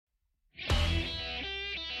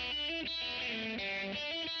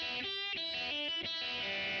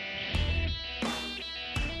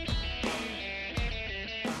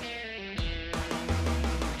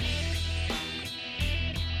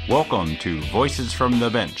Welcome to Voices from the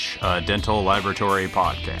Bench, a dental laboratory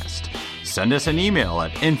podcast. Send us an email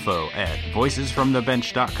at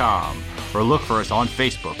info@voicesfromthebench.com or look for us on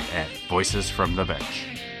Facebook at Voices from the Bench.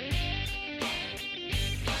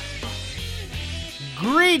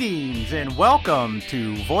 Greetings and welcome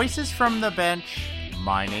to Voices from the Bench.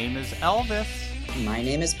 My name is Elvis. My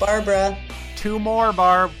name is Barbara. Two more,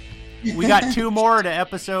 Barb. We got two more to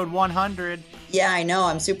episode 100. Yeah, I know.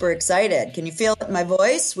 I'm super excited. Can you feel it in my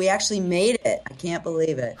voice? We actually made it. I can't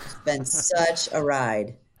believe it. It's been such a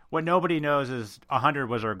ride. What nobody knows is 100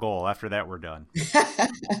 was our goal. After that, we're done.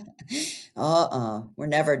 We're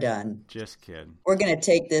never done. Just kidding. We're going to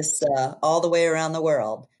take this all the way around the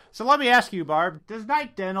world. So let me ask you, Barb, does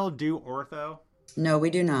Night Dental do ortho? No,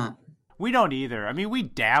 we do not. We don't either. I mean, we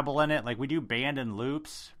dabble in it. Like, we do band and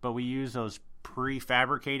loops, but we use those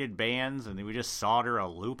prefabricated bands, and then we just solder a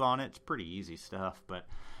loop on it. It's pretty easy stuff, but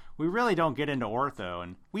we really don't get into ortho.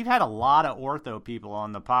 And we've had a lot of ortho people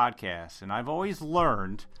on the podcast, and I've always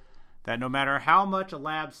learned that no matter how much a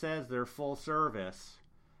lab says they're full service,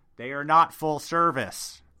 they are not full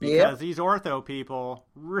service, because these ortho people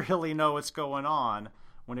really know what's going on.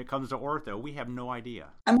 When it comes to ortho, we have no idea.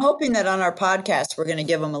 I'm hoping that on our podcast, we're going to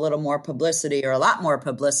give them a little more publicity, or a lot more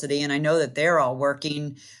publicity. And I know that they're all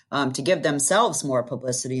working to give themselves more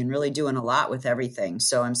publicity and really doing a lot with everything.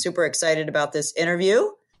 So I'm super excited about this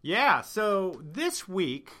interview. Yeah. So this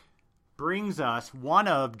week brings us one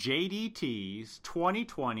of JDT's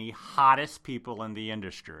 2020 hottest people in the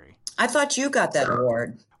industry. I thought you got that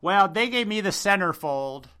award. Well, they gave me the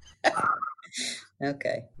centerfold.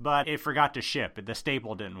 Okay. But it forgot to ship. The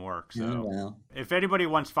staple didn't work. So well. If anybody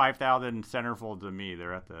wants 5,000 centerfolds of me,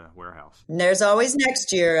 they're at the warehouse. There's always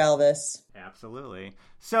next year, Elvis. Absolutely.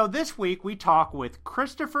 So this week we talk with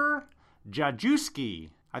Christopher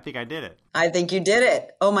Jajewski. I think I did it. I think you did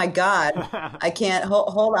it. Oh my God. I can't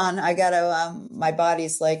hold on. I gotta, my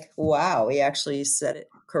body's like, wow, he actually said it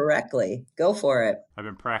correctly. Go for it. I've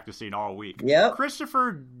been practicing all week. Yep.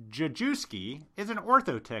 Christopher Jajewski is an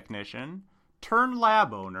ortho technician turned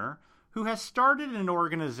lab owner who has started an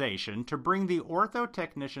organization to bring the ortho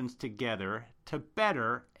technicians together to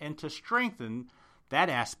better and to strengthen that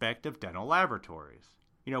aspect of dental laboratories.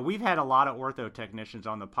 You know, we've had a lot of ortho technicians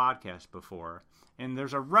on the podcast before, and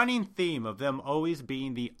there's a running theme of them always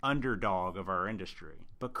being the underdog of our industry.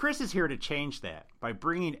 But Chris is here to change that by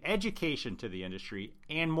bringing education to the industry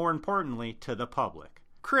and, more importantly, to the public.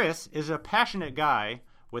 Chris is a passionate guy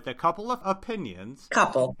with a couple of opinions.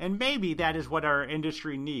 And maybe that is what our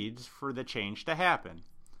industry needs for the change to happen.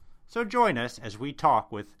 So join us as we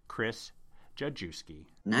talk with Chris Jajewski.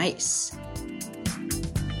 Nice.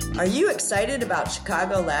 Are you excited about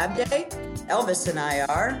Chicago Lab Day? Elvis and I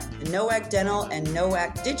are, and NOAC Dental and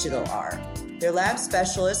NOAC Digital are. Their lab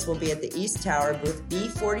specialists will be at the East Tower, booth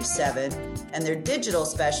B47, and their digital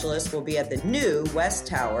specialists will be at the new West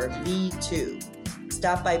Tower, B2.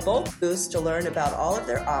 Stop by both booths to learn about all of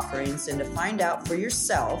their offerings and to find out for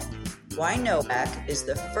yourself why NOAC is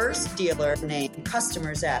the first dealer name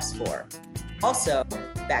customers ask for. Also,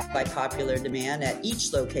 backed by popular demand at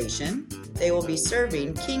each location, they will be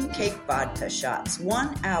serving King Cake vodka shots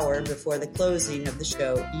 1 hour before the closing of the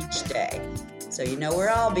show each day. So you know where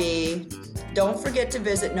I'll be. Don't forget to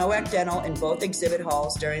visit NOAC Dental in both exhibit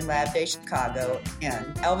halls during Lab Day Chicago. And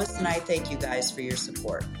Elvis and I thank you guys for your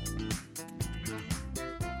support.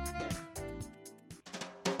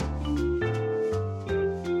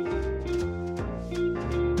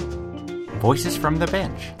 Voices from the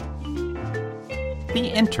Bench. The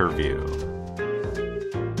interview.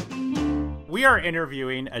 We are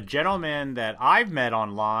interviewing a gentleman that I've met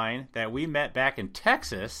online, that we met back in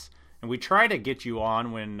Texas, and we tried to get you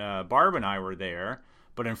on when Barb and I were there,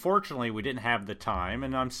 but unfortunately we didn't have the time,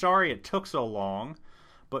 and I'm sorry it took so long.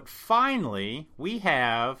 But finally, we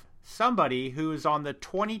have somebody who is on the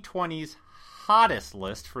 2020's hottest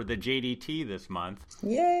list for the JDT this month.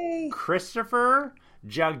 Yay! Christopher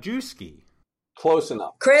Jajewski. Close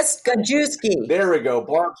enough. Chris Jajewski. There we go.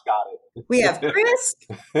 Barb's got it. We have Chris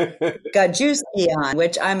Jajewski on,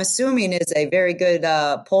 which I'm assuming is a very good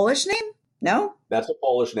Polish name. No? That's a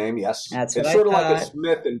Polish name, yes. That's it's what sort I of like thought. a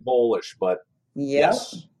Smith in Polish, but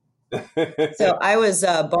yes. So I was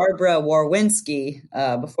Barbara Warwinski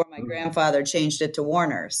before my grandfather changed it to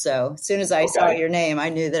Warner. So as soon as I saw your name, I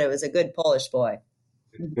knew that it was a good Polish boy.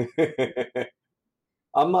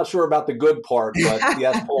 I'm not sure about the good part, but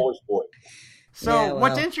yes, Polish boy. So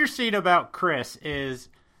what's interesting about Chris is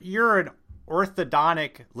you're an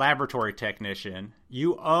orthodontic laboratory technician.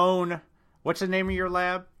 You own, what's the name of your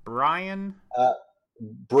lab? Bryn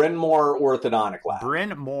Bryn Mawr Orthodontic Lab.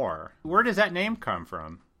 Bryn Mawr. Where does that name come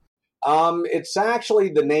from? It's actually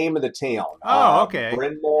the name of the town. Oh, okay.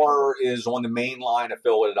 Bryn Mawr is on the main line of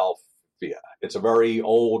Philadelphia. It's a very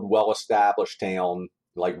old, well-established town,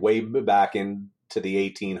 like way back into the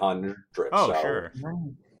 1800s. Oh, so, sure.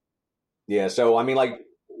 Yeah, so I mean, like,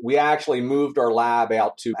 we actually moved our lab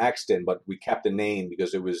out to Exton, but we kept the name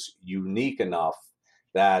because it was unique enough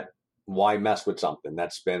that why mess with something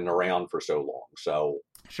that's been around for so long? So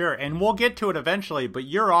sure, and we'll get to it eventually, but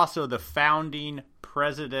you're also the founding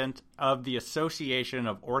president of the Association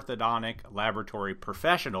of Orthodontic Laboratory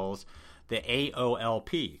Professionals, the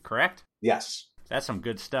AOLP, correct? yes. That's some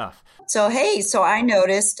good stuff. So, hey, I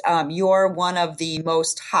noticed you're one of the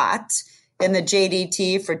most hot in the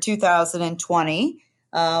JDT for 2020.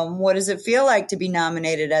 What does it feel like to be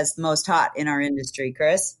nominated as the most hot in our industry,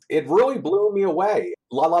 Chris? It really blew me away.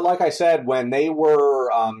 Like I said, when they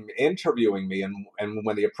were interviewing me and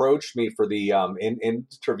when they approached me for the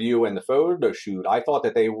interview and the photo shoot, I thought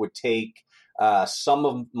that they would take some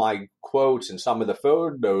of my quotes and some of the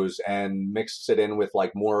photos and mix it in with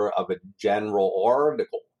like more of a general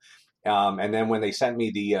article. And then when they sent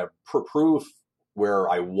me the proof where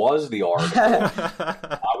I was the article,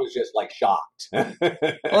 I was just like shocked.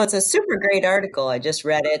 Well, it's a super great article. I just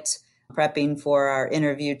read it prepping for our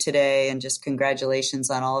interview today, and just congratulations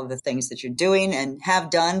on all of the things that you're doing and have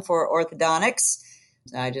done for orthodontics.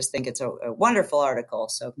 I just think it's a wonderful article.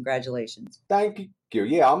 So congratulations. Thank you.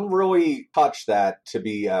 Yeah, I'm really touched that to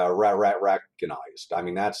be recognized. I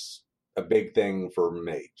mean, that's a big thing for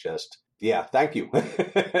me. Just, yeah, thank you.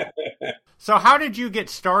 So how did you get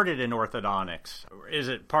started in orthodontics? Is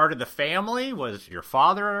it part of the family? Was your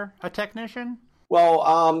father a technician? Well,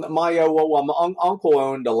 my uncle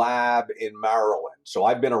owned a lab in Maryland, so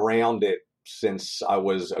I've been around it since I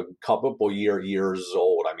was a couple years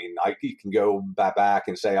old. I mean, I can go back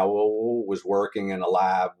and say I was working in a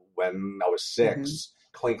lab when I was 6,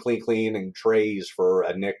 cleaning trays for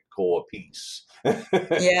a nickel a piece.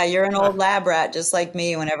 Yeah, you're an old lab rat, just like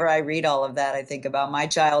me. Whenever I read all of that, I think about my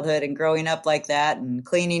childhood and growing up like that and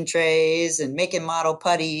cleaning trays and making model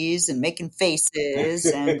putties and making faces.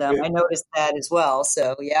 And I noticed that as well.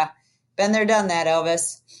 So, yeah, been there, done that,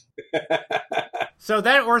 Elvis. So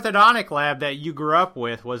that orthodontic lab that you grew up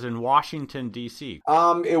with was in Washington, D.C.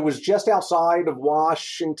 It was just outside of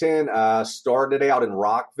Washington. Started out in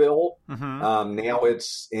Rockville. Now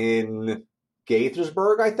it's in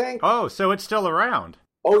Gaithersburg, I think. Oh, so it's still around.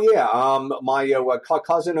 Oh, yeah. My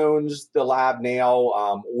cousin owns the lab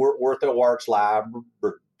now, OrthoArts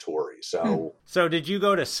Laboratory. So did you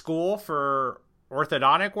go to school for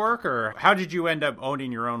orthodontic work, or how did you end up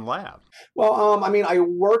owning your own lab? Well, I mean, I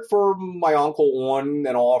worked for my uncle on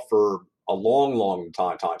and off for a long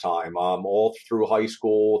time, all through high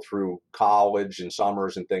school, through college and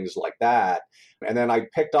summers and things like that. And then I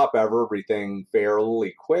picked up everything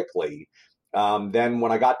fairly quickly. Then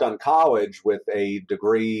when I got done college with a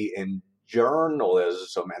degree in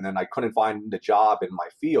journalism, and then I couldn't find a job in my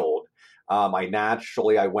field,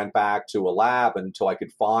 I went back to a lab until I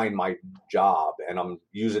could find my job. And I'm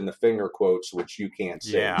using the finger quotes, which you can't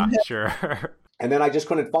see. Yeah, sure. And then I just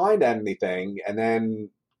couldn't find anything. And then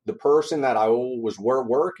the person that I was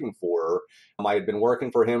working for, I had been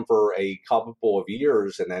working for him for a couple of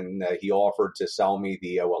years, and then he offered to sell me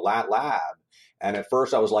the lab. And at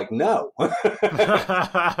first I was like, no,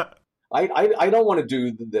 I don't want to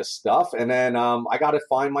do this stuff. And then I got to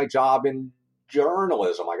find my job in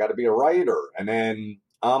journalism. I got to be a writer. And then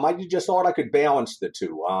I just thought I could balance the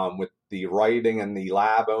two with the writing and the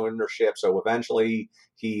lab ownership. So eventually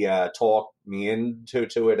he talked me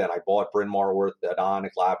into it, and I bought Bryn Mawr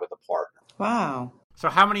Orthodontic Lab with a partner. Wow. So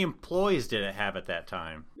how many employees did it have at that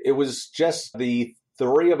time? It was just the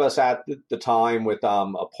 3 of us at the time, with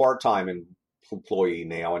a part-time employee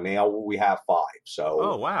now, and now we have 5. So,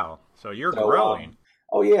 oh wow! So you're growing.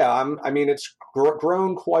 Oh yeah, I mean it's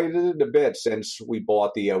grown quite a bit since we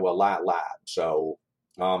bought the lab. So,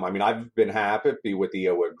 I mean I've been happy with the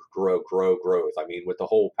growth. I mean with the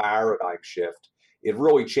whole paradigm shift, it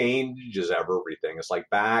really changes everything. It's like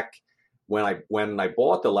back when I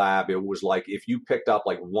bought the lab, it was like if you picked up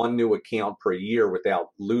like 1 new account per year without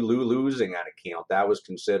losing that account, that was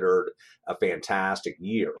considered a fantastic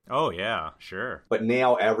year. Oh, yeah, sure. But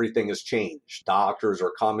now everything has changed. Doctors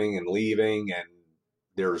are coming and leaving, and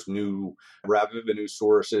there's new revenue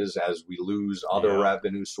sources as we lose other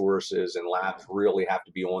revenue sources, and labs really have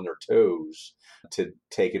to be on their toes to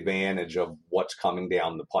take advantage of what's coming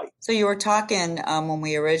down the pipe. So you were talking when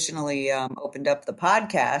we originally opened up the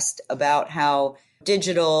podcast about how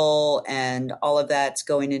digital and all of that's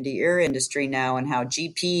going into your industry now, and how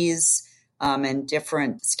GPs and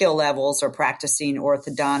different skill levels are practicing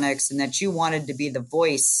orthodontics, and that you wanted to be the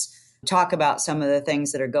voice talk about some of the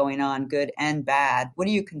things that are going on, good and bad. What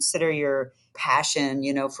do you consider your passion,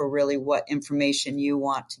 for really what information you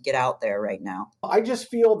want to get out there right now? I just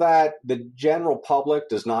feel that the general public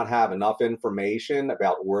does not have enough information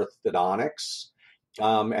about orthodontics.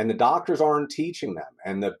 And the doctors aren't teaching them.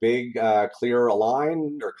 And the big clear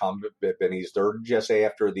align or companies, they're just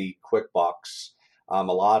after the quick bucks. A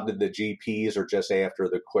lot of the GPs are just after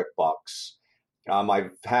the quick bucks.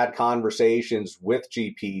 I've had conversations with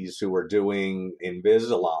GPs who are doing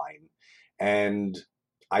Invisalign, and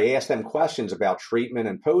I ask them questions about treatment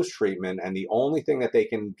and post-treatment, and the only thing that they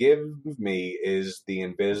can give me is the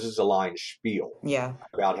Invisalign spiel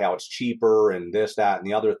about how it's cheaper and this, that, and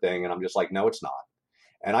the other thing. And I'm just like, no, it's not.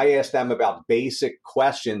 And I ask them about basic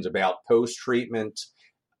questions about post-treatment,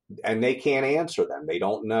 and they can't answer them. They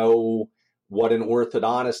don't know what an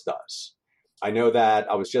orthodontist does. I know that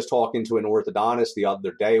I was just talking to an orthodontist the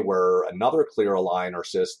other day where another clear aligner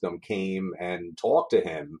system came and talked to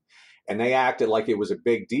him, and they acted like it was a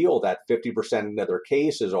big deal that 50% of their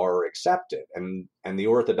cases are accepted. And the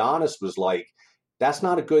orthodontist was like, that's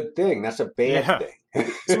not a good thing. That's a bad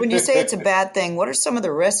thing. So when you say it's a bad thing, what are some of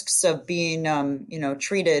the risks of being,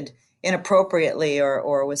 treated inappropriately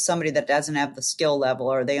or with somebody that doesn't have the skill level?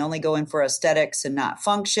 Are they only going for aesthetics and not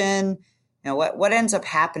function? What ends up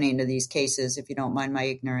happening to these cases, if you don't mind my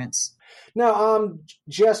ignorance? No,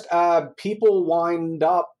 just people wind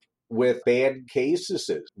up with bad cases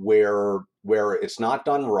where it's not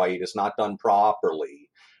done right, it's not done properly.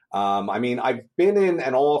 I've been in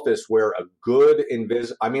an office where a good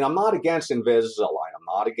I'm not against Invisalign. I'm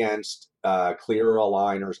not against clear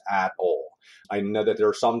aligners at all. I know that there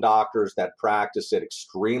are some doctors that practice it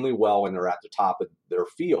extremely well and they're at the top of their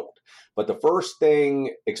field. But the first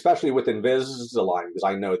thing, especially with Invisalign, because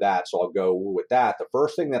I know that, so I'll go with that. The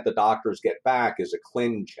first thing that the doctors get back is a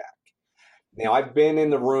CLIN check. Now, I've been in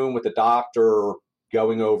the room with the doctor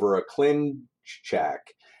going over a CLIN check,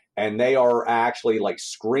 and they are actually like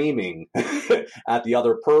screaming at the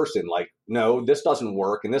other person, like, no, this doesn't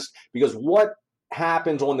work. And this, because what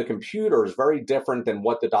happens on the computer is very different than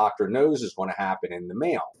what the doctor knows is going to happen in the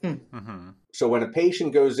mail. Mm-hmm. So when a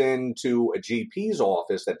patient goes into a GP's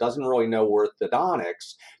office that doesn't really know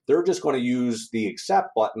orthodontics, they're just going to use the accept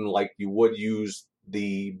button like you would use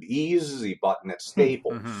the easy button at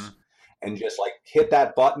Staples. Mm-hmm. And just like hit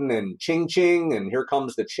that button and ching ching, and here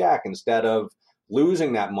comes the check, instead of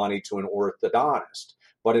losing that money to an orthodontist.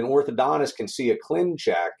 But an orthodontist can see a CLIN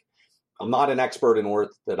check. I'm not an expert in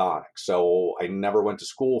orthodontics, so I never went to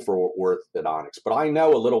school for orthodontics, but I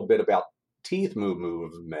know a little bit about teeth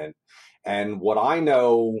movement. And what I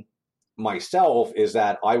know myself is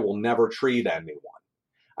that I will never treat anyone.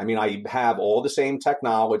 I have all the same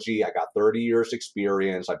technology. I got 30 years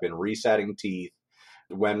experience. I've been resetting teeth.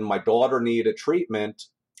 When my daughter needed treatment,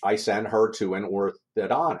 I sent her to an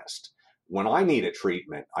orthodontist. When I needed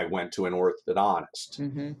treatment, I went to an orthodontist.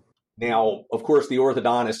 Mm-hmm. Now, of course, the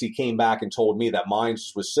orthodontist, he came back and told me that mine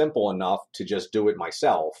was simple enough to just do it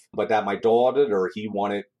myself, but that my daughter, he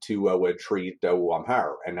wanted to treat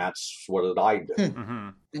her, and that's what I did. Mm-hmm.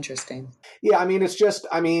 Interesting. Yeah, it's just,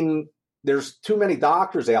 there's too many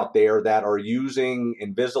doctors out there that are using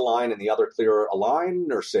Invisalign and the other clear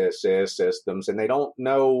aligner systems, and they don't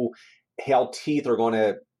know how teeth are going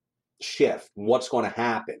to shift, what's going to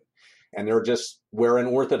happen. And they're just where an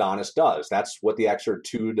orthodontist does. That's what the extra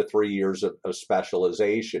 2 to 3 years of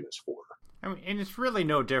specialization is for. And it's really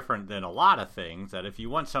no different than a lot of things, that if you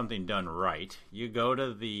want something done right, you go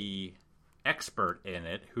to the expert in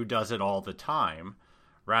it who does it all the time,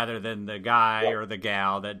 rather than the guy or the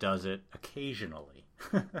gal that does it occasionally.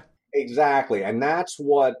 Exactly. And that's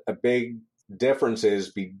what a big difference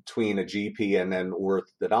is between a GP and an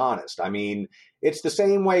orthodontist. It's the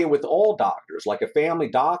same way with all doctors. Like a family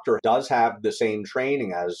doctor does have the same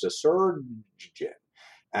training as a surgeon.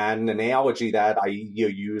 And an analogy that I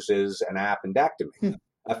use is an appendectomy.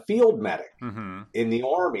 A field medic in the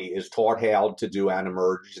Army is taught how to do an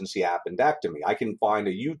emergency appendectomy. I can find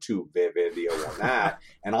a YouTube video on that,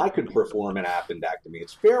 and I could perform an appendectomy.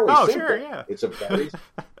 It's fairly simple. Sure, yeah. It's a very,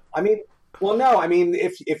 well, no,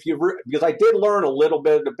 if you, because I did learn a little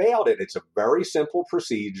bit about it. It's a very simple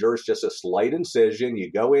procedure. It's just a slight incision.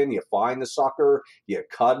 You go in, you find the sucker, you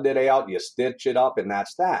cut it out, you stitch it up, and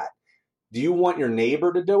that's that. Do you want your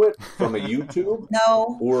neighbor to do it from a YouTube?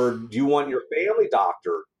 No. Or do you want your family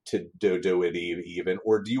doctor to do it even?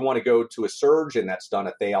 Or do you want to go to a surgeon that's done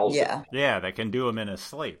 1,000? Yeah, that can do them in his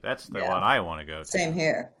sleep. That's the one I want to go to. Same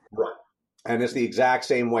here. Right. And it's the exact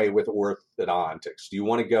same way with orthodontics. Do you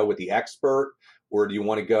want to go with the expert, or do you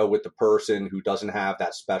want to go with the person who doesn't have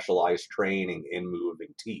that specialized training in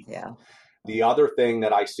moving teeth? Yeah. The other thing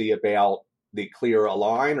that I see about the clear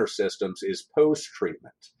aligner systems is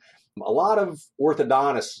post-treatment. A lot of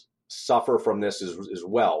orthodontists suffer from this as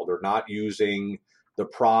well. They're not using the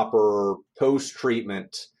proper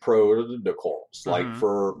post-treatment protocols. Like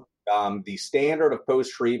for the standard of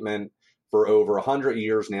post-treatment for over 100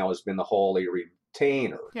 years now has been the Hawley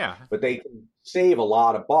retainer. Yeah. But they can save a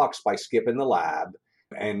lot of bucks by skipping the lab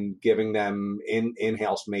and giving them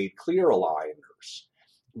in-house made clear aligners.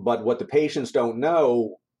 But what the patients don't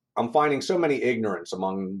know, I'm finding so many ignorance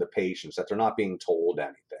among the patients that they're not being told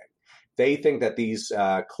anything. They think that these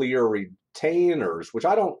clear retainers, which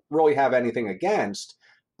I don't really have anything against,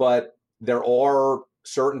 but there are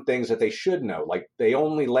certain things that they should know. Like they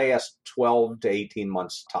only last 12 to 18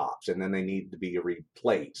 months tops, and then they need to be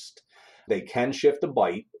replaced. They can shift the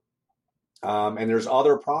bite, and there's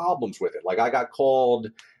other problems with it. Like I got called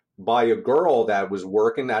by a girl that was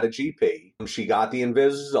working at a GP. She got the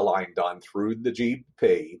Invisalign done through the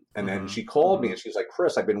GP. And then she called me and she's like,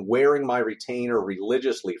 Chris, I've been wearing my retainer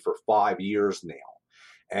religiously for 5 years now.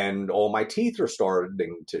 And all my teeth are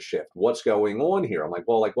starting to shift. What's going on here? I'm like,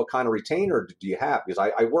 well, like what kind of retainer do you have? Because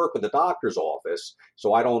I work with the doctor's office,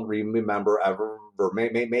 so I don't remember ever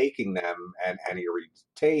making them and any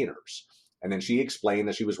retainers. And then she explained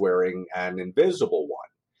that she was wearing an invisible one.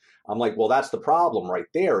 I'm like, well, that's the problem right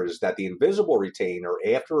there, is that the invisible retainer,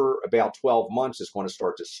 after about 12 months, is going to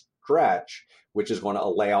start to stretch, which is going to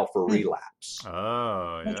allow for relapse.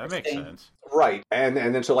 Oh, yeah, that makes sense. Right. And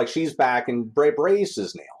then so like she's back in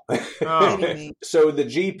braces now. Oh. So the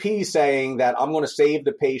GP saying that I'm going to save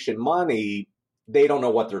the patient money, they don't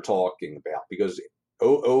know what they're talking about, because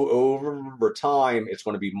over time, it's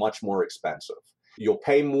going to be much more expensive. You'll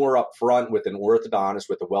pay more up front with an orthodontist,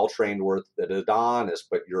 with a well-trained orthodontist,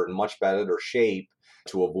 but you're in much better shape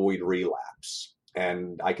to avoid relapse.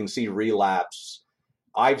 And I can see relapse.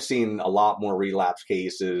 I've seen a lot more relapse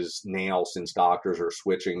cases now since doctors are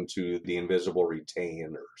switching to the invisible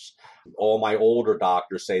retainers. All my older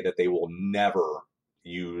doctors say that they will never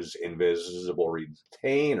use invisible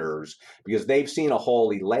retainers because they've seen a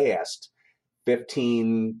Hawley last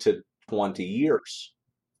 15 to 20 years.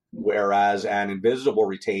 Whereas an invisible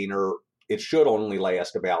retainer, it should only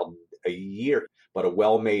last about a year. But a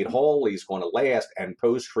well-made Hawley is going to last, and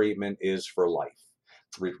post-treatment is for life.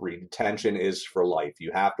 Retention is for life.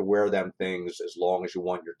 You have to wear them things as long as you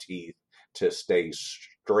want your teeth to stay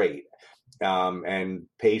straight. And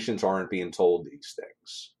patients aren't being told these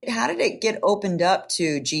things. How did it get opened up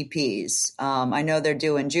to GPs? I know they're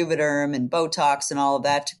doing Juvederm and Botox and all of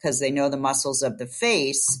that because they know the muscles of the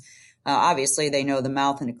face. Obviously, they know the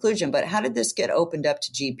mouth and occlusion, but how did this get opened up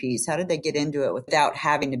to GPs? How did they get into it without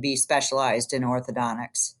having to be specialized in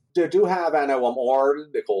orthodontics? They do have an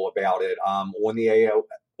article about it on the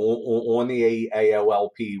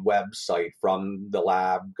AOLP website from the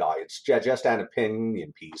lab guy. It's just an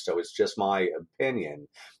opinion piece, so it's just my opinion.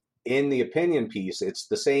 In the opinion piece, it's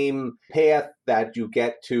the same path that you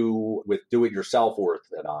get to with do-it-yourself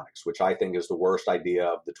orthodontics, which I think is the worst idea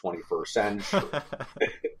of the 21st century.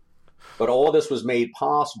 But all this was made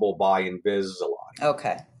possible by Invisalign.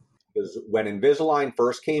 Okay. Because when Invisalign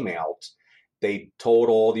first came out, they told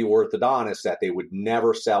all the orthodontists that they would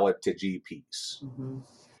never sell it to GPs. Mm-hmm.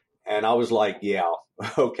 And I was like, yeah,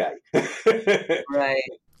 okay. Right.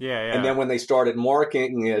 Yeah. And then when they started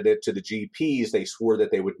marketing it to the GPs, they swore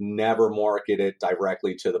that they would never market it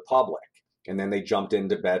directly to the public. And then they jumped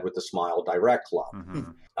into bed with the Smile Direct Club.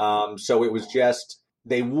 Mm-hmm. So it was just,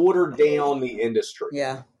 they watered down the industry.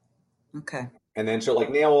 Yeah. Okay. And then so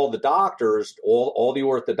like now all the doctors, all the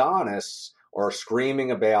orthodontists are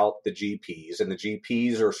screaming about the GPs, and the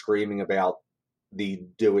GPs are screaming about the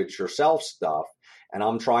do-it-yourself stuff. And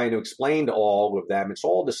I'm trying to explain to all of them, it's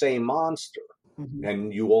all the same monster. Mm-hmm.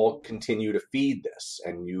 And you all continue to feed this,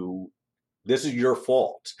 and this is your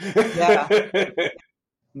fault. Yeah.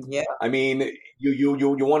 Yeah. I mean, you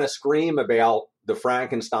want to scream about the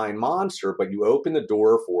Frankenstein monster, but you open the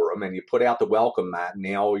door for him and you put out the welcome mat, and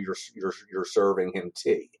now you're serving him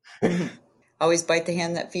tea. Always bite the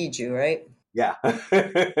hand that feeds you, right? Yeah.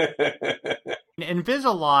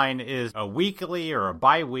 Invisalign is a weekly or a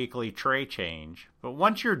bi-weekly tray change, but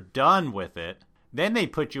once you're done with it, then they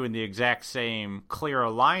put you in the exact same clear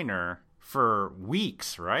aligner for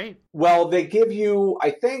weeks, right? Well, they give you,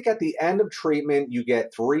 I think at the end of treatment, you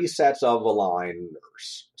get 3 sets of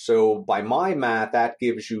aligners. So by my math, that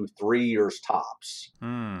gives you 3 years tops.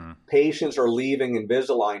 Patients are leaving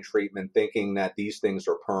Invisalign treatment thinking that these things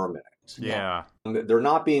are permanent. Yeah. They're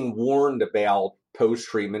not being warned about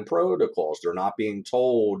post-treatment protocols. They're not being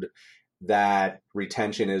told that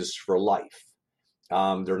retention is for life.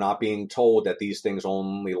 They're not being told that these things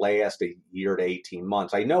only last a year to 18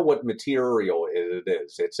 months. I know what material it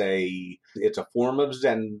is. It's a form of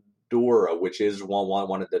Zendura, which is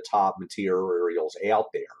one of the top materials out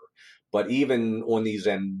there. But even on the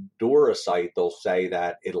Zendura site, they'll say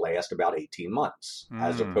that it lasts about 18 months,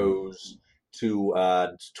 as opposed to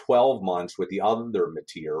 12 months with the other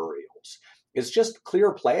materials. It's just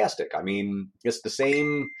clear plastic. I mean, it's the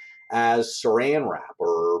same as saran wrap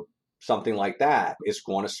or something like that. It's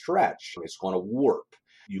going to stretch. It's going to warp.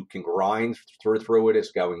 You can grind through it.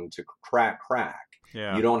 It's going to crack.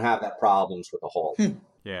 Yeah. You don't have that problems with the hull.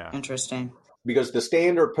 Yeah. Interesting. Because the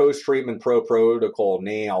standard post-treatment protocol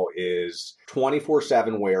now is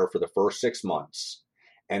 24/7 wear for the first 6 months,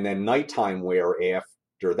 and then nighttime wear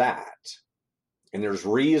after that. And there's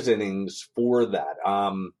reasonings for that.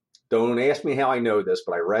 Don't ask me how I know this,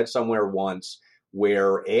 but I read somewhere once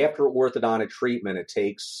where after orthodontic treatment, it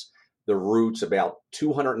takes the roots about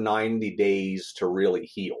 290 days to really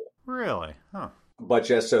heal. Really? Huh. But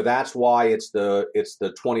just so that's why it's the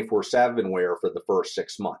 24/7 wear for the first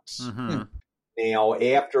 6 months. Mm-hmm. Now,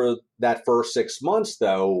 after that first 6 months,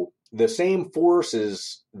 though, the same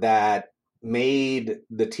forces that made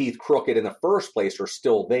the teeth crooked in the first place are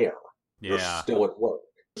still there. Yeah. They're still at work.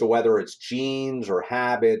 So whether it's genes or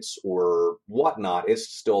habits or whatnot, it's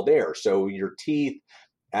still there. So your teeth,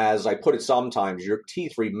 as I put it sometimes, your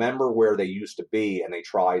teeth remember where they used to be and they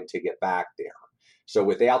tried to get back there. So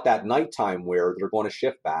without that nighttime wear, they're going to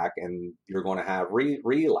shift back and you're going to have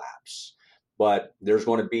relapse. But there's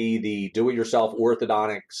going to be the do-it-yourself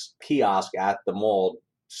orthodontics kiosk at the mall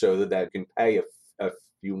so that you can pay a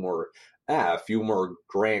few more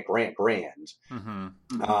grand,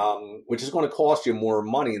 which is going to cost you more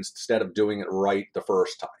money instead of doing it right the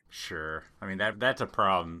first time. Sure. I mean, that's a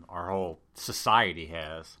problem our whole society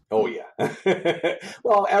has. Oh, yeah.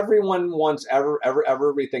 Well, everyone wants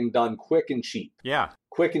everything done quick and cheap. Yeah.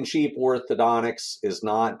 Quick and cheap orthodontics is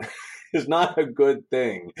not a good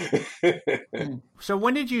thing. So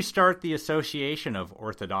when did you start the Association of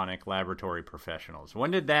Orthodontic Laboratory Professionals?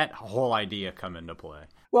 When did that whole idea come into play?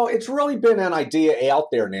 Well, it's really been an idea out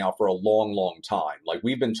there now for a long, long time. Like,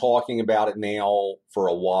 we've been talking about it now for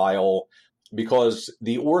a while because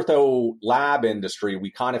the ortho lab industry,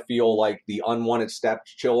 we kind of feel like the unwanted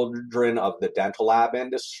stepchildren of the dental lab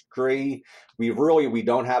industry. We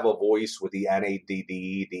don't have a voice with the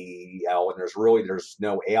NADDL, and there's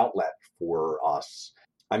no outlet for us.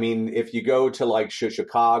 I mean, if you go to like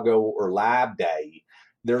Chicago or Lab Day,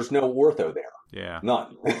 there's no ortho there. Yeah.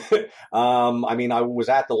 None. I mean, I was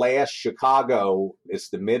at the last Chicago, it's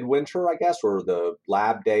the Midwinter, I guess, or the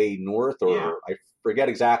Lab Day North, or I forget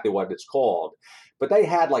exactly what it's called. But they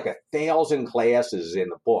had like 1,000 classes in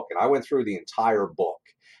the book, and I went through the entire book,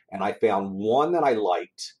 and I found one that I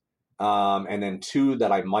liked, and then two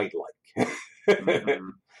that I might like.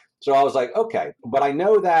 So I was like, okay. But I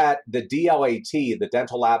know that the DLAT, the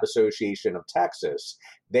Dental Lab Association of Texas,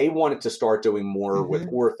 they wanted to start doing more with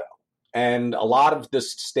ortho. And a lot of the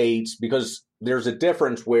states, because there's a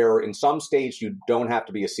difference where in some states you don't have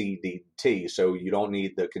to be a CDT, so you don't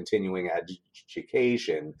need the continuing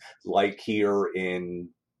education like here in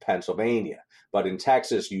Pennsylvania. But in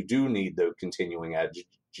Texas, you do need the continuing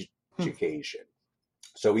education.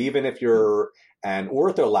 So even if you're an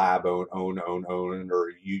ortho lab owner,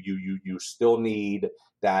 you still need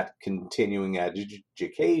that continuing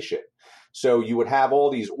education. So you would have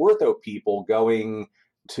all these ortho people going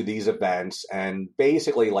to these events and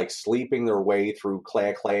basically like sleeping their way through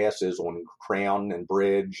classes on crown and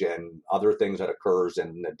bridge and other things that occurs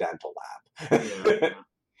in the dental lab.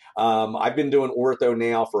 I've been doing ortho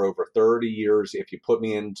now for over 30 years. If you put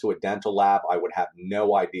me into a dental lab, I would have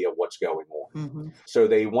no idea what's going on. So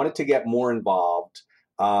they wanted to get more involved.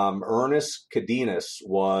 Ernest Cadenas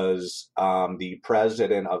was the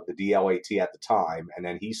president of the DLAT at the time, and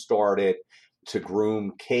then he started to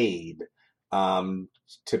groom Cade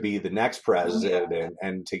to be the next president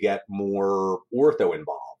and to get more ortho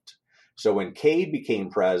involved. So when Cade became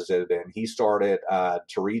president, he started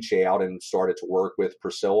to reach out and started to work with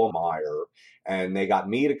Priscilla Meyer, and they got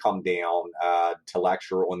me to come down to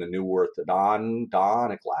lecture on the new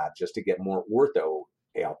orthodontic lab just to get more ortho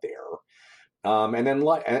out there. And then,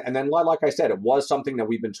 like I said, it was something that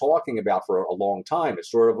we've been talking about for a long time.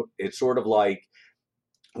 It's sort of like,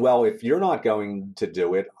 well, if you're not going to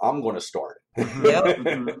do it, I'm going to start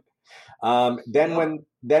it.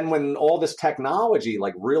 Then when all this technology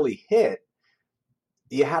like really hit,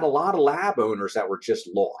 you had a lot of lab owners that were just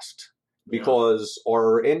lost because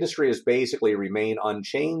our industry has basically remained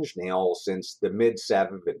unchanged now since the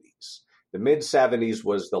mid-70s. The mid-70s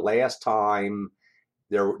was the last time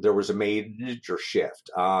there was a major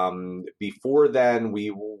shift. Before then,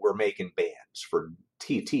 we were making bands for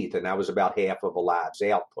teeth, and that was about half of a lab's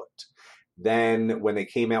output. Then when they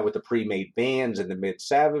came out with the pre-made bands in the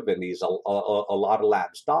mid-'70s, a lot of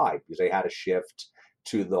labs died because they had to shift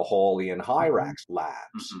to the Hawley and Hyrax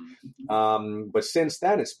labs. But since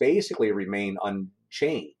then, it's basically remained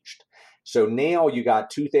unchanged. So now you got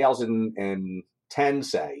 2010,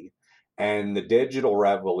 say, and the digital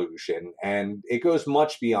revolution, and it goes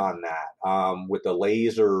much beyond that with the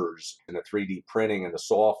lasers and the 3D printing and the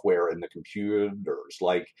software and the computers.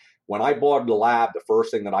 Like when I bought the lab, the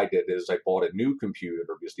first thing that I did is I bought a new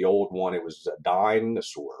computer because the old one, it was a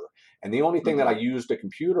dinosaur. And the only thing that I used a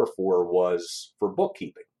computer for was for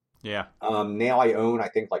bookkeeping. Yeah. Now I own, I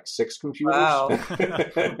think, like 6 computers. Wow.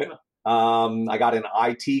 I got an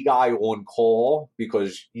IT guy on call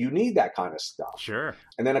because you need that kind of stuff. Sure.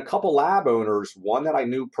 And then a couple lab owners, one that I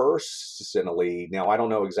knew personally. Now, I don't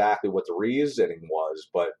know exactly what the reasoning was,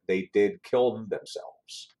 but they did kill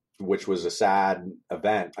themselves, which was a sad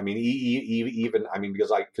event. I mean, even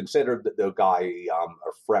because I considered the guy a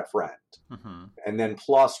friend. And then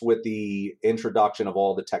plus with the introduction of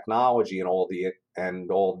all the technology and all the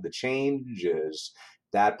changes,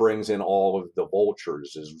 that brings in all of the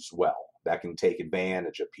vultures as well that can take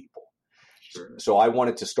advantage of people. Sure. So I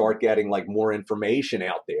wanted to start getting like more information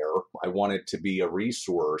out there. I wanted to be a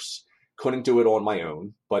resource. Couldn't do it on my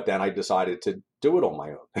own, but then I decided to do it on my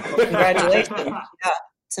own. Congratulations. Yeah.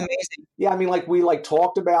 It's amazing. Yeah, I mean, like we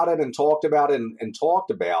talked about it and talked about it and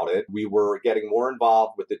talked about it. We were getting more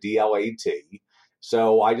involved with the DLAT.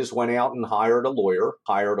 So I just went out and hired a lawyer,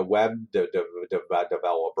 hired a web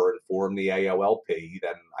developer, and formed the AOLP.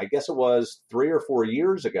 Then I guess it was 3 or 4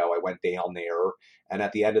 years ago, I went down there. And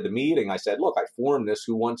at the end of the meeting, I said, look, I formed this.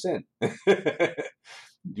 Who wants in? Do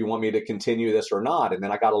you want me to continue this or not? And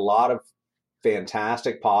then I got a lot of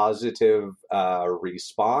fantastic positive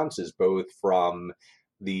responses, both from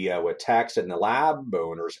the techs and the lab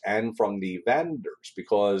owners and from the vendors,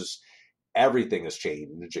 because everything is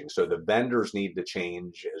changing. So the vendors need to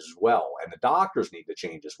change as well, and the doctors need to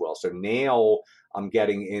change as well. So now I'm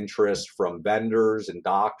getting interest from vendors and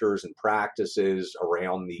doctors and practices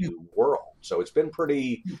around the world. So it's been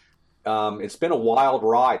it's been a wild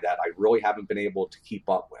ride that I really haven't been able to keep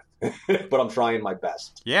up with, but I'm trying my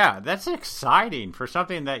best. Yeah, that's exciting for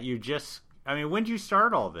something that you just, I mean, when did you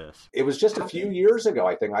start all this? It was just a few years ago,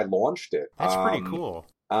 I think I launched it. That's pretty cool.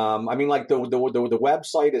 I mean, like the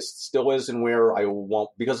website still isn't where I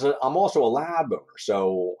want, because I'm also a lab owner,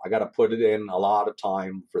 so I got to put it in a lot of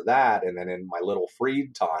time for that, and then in my little free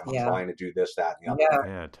time, I'm trying to do this, that, and the other.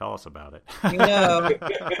 Yeah, tell us about it. You know.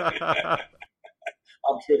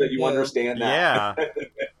 I'm sure that you understand that. Yeah.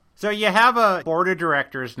 So you have a board of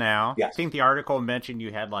directors now. Yes. I think the article mentioned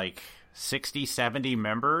you had like 60, 70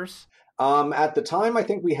 members. At the time, I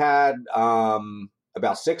think we had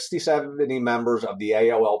about 60, 70 members of the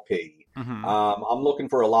AOLP. I'm looking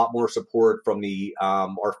for a lot more support from the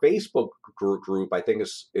our Facebook group. I think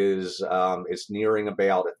is nearing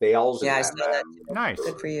about 1,000. Yeah, I saw that. Nice.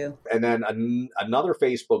 Good for you. And then another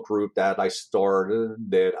Facebook group that I started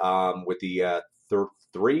that with the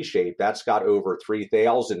 3Shape, that's got over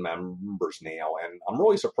 3,000 members now, and I'm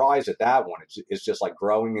really surprised at that one. It's just like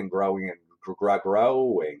growing and growing and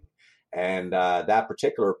growing. And that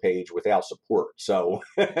particular page without support. So,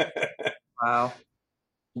 wow.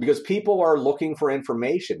 Because people are looking for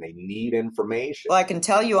information. They need information. Well, I can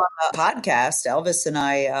tell you on the podcast, Elvis and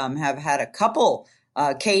I have had a couple,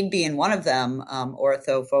 Cade being one of them,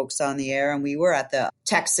 ortho folks on the air, and we were at the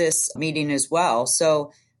Texas meeting as well.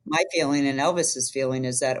 So my feeling and Elvis's feeling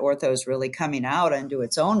is that ortho is really coming out into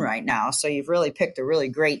its own right now. So you've really picked a really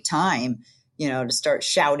great time, to start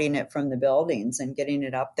shouting it from the buildings and getting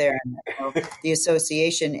it up there. And the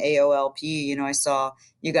association AOLP, I saw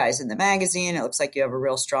you guys in the magazine. It looks like you have a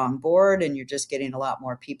real strong board and you're just getting a lot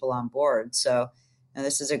more people on board. So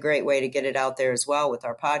this is a great way to get it out there as well with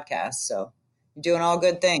our podcast. So you're doing all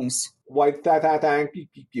good things. Why, thank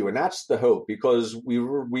you. And that's the hope, because we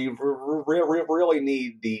really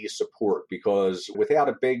need the support, because without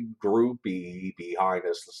a big group behind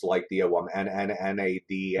us, like the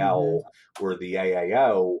NADL or the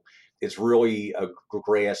AAO, it's really a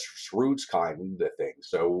grassroots kind of thing.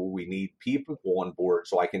 So we need people on board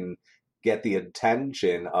so I can get the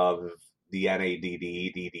attention of the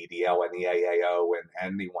NADD, DDL, and the AAO and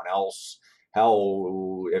anyone else.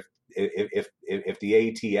 Hell, if the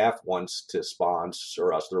ATF wants to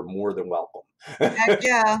sponsor us, they're more than welcome. Heck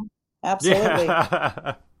yeah, absolutely.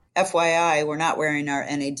 Yeah. FYI, we're not wearing our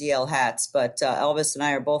NADL hats, but Elvis and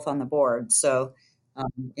I are both on the board. So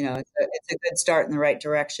It's a good start in the right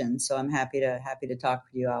direction. So I'm happy to talk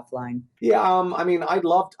with you offline. Yeah, I mean,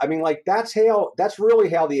 that's really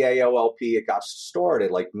how the AOLP it got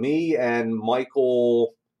started. Like me and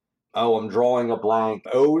Michael, oh, I'm drawing a blank.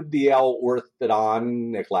 ODL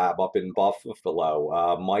Orthodontic Lab up in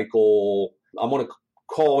Buffalo. Michael, I'm going to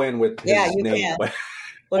call in with his name. Can.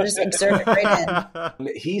 We'll just insert it right in.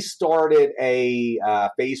 He started a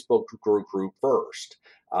Facebook group first.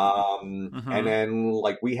 And then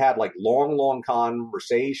we had long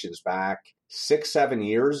conversations back 6-7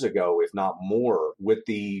 years ago, if not more, with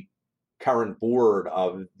the current board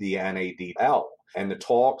of the NADL. And the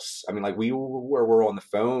talks, I mean, we were on the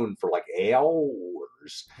phone for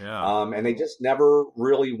hours. Yeah. And they just never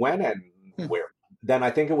really went anywhere. Then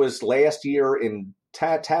I think it was last year in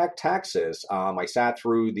Texas, I sat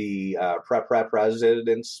through the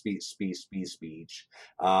president's speech.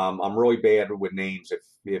 I'm really bad with names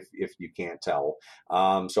if you can't tell.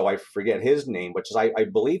 So I forget his name, which is I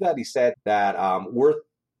believe that he said that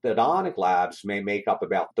orthodontic labs may make up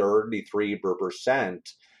about 33%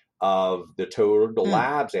 of the total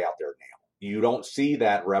labs out there now. You don't see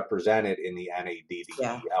that represented in the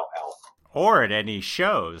NADL. Or at any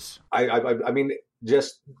shows. I mean,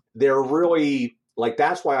 just they're really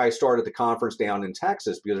that's why I started the conference down in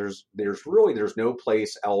Texas, because there's no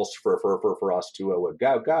place else for us to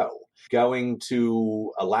go. Going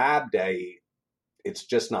to a lab day, it's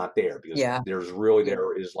just not there, because there is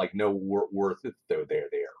no worth it there.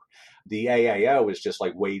 The AAO is just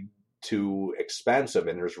way too expensive,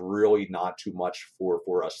 and there's really not too much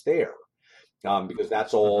for us there. Because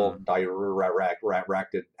that's all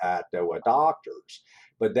directed at doctors.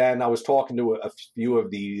 But then I was talking to a few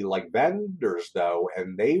of the vendors though,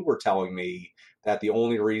 and they were telling me that the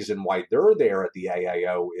only reason why they're there at the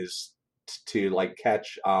AAO is to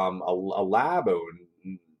catch a lab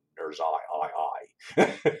owner's eye.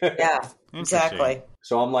 Yeah, exactly.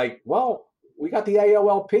 So I'm like, well, we got the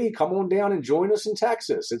AOLP. Come on down and join us in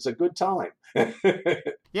Texas. It's a good time.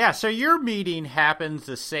 Yeah, so your meeting happens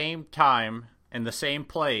the same time in the same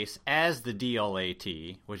place as the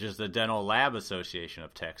DLAT, which is the Dental Lab Association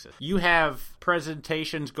of Texas. You have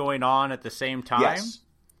presentations going on at the same time? Yes.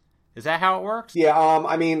 Is that how it works? Yeah,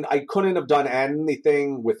 I mean, I couldn't have done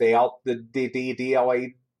anything without the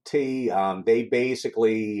DLAT. They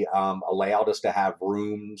basically allowed us to have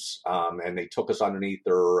rooms, and they took us underneath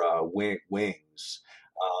their wings.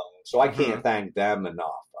 So I can't thank them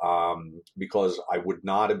enough, because I would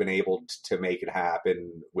not have been able to make it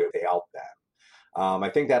happen without them. I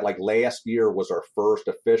think that last year was our first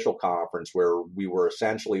official conference where we were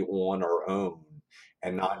essentially on our own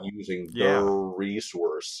and not using their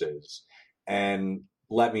resources. And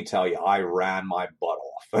let me tell you, I ran my butt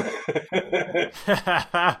off.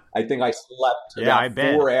 I think I slept about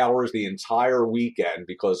 4 hours the entire weekend,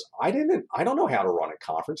 because I don't know how to run a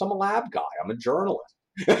conference. I'm a lab guy. I'm a journalist.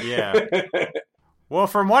 Yeah. Well,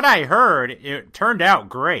 from what I heard, it turned out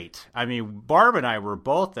great. I mean, Barb and I were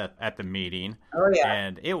both at the meeting. Oh, yeah.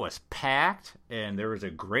 And it was packed, and there was a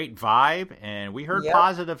great vibe, and we heard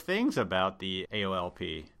positive things about the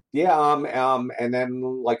AOLP. Yeah, and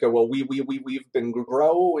then we've been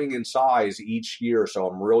growing in size each year, so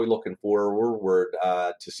I'm really looking forward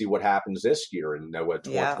to see what happens this year in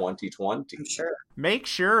 2020. I'm sure. Make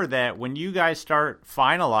sure that when you guys start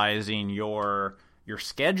finalizing your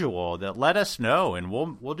schedule, that let us know, and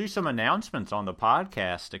we'll do some announcements on the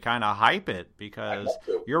podcast to kind of hype it, because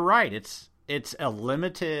you're right, it's a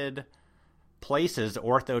limited places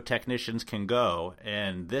ortho technicians can go,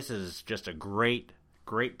 and this is just a great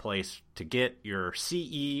place to get your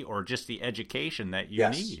CE or just the education that you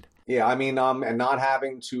need. Yeah, I mean, and not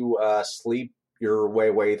having to sleep your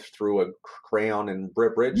way through a crown and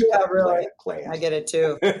bridge class. I get it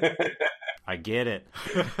too. I get it.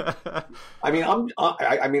 I mean,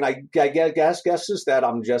 I guess is that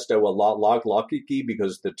I'm just a lot lucky,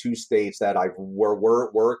 because the two states that I've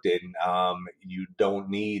worked in, you don't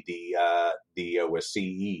need the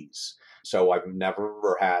CEs, so I've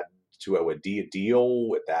never had to deal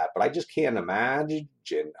with that. But I just can't imagine.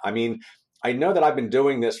 I mean, I know that I've been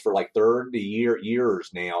doing this for 30 years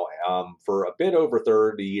now. For a bit over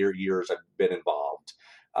 30 years, I've been involved.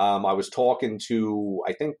 I was talking to,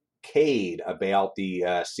 I think, Cade about the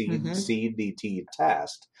CDT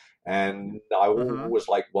test, and I was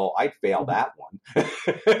like, well, I failed that one.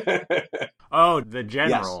 Oh, the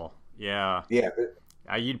general. Yes. Yeah.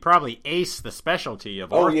 You'd probably ace the specialty of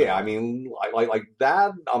ortho. Oh yeah, I mean, like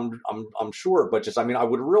that. I'm sure, but just, I mean, I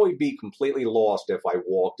would really be completely lost if I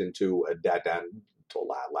walked into a dental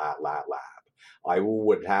lab. I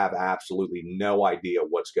would have absolutely no idea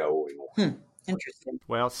what's going on. Interesting.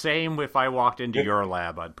 Well, same if I walked into your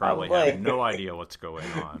lab, I'd probably have no idea what's going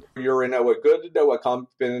on. You're in a good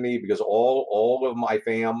company because all of my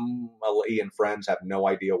family and friends have no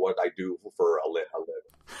idea what I do for a living.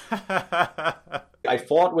 I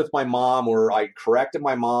fought with my mom, or I corrected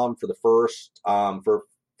my mom for the first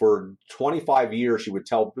for 25 years. She would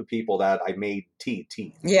tell people that I made teeth.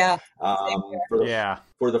 Yeah.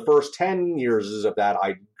 For the first 10 years of that,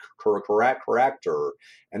 I correct her,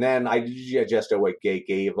 and then I just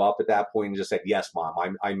gave up at that point and just said, "Yes, Mom,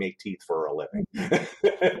 I make teeth for a living."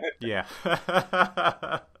 Yeah.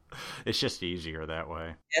 It's just easier that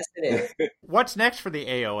way. Yes, it is. What's next for the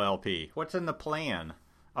AOLP? What's in the plan?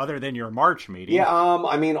 Other than your March meeting? Yeah,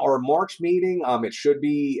 I mean, our March meeting, it should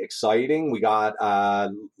be exciting. We got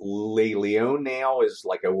Leon now is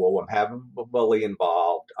like I'm heavily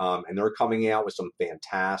involved, and they're coming out with some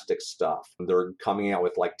fantastic stuff. They're coming out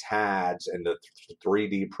with like TADs and the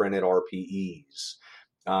 3D printed RPEs.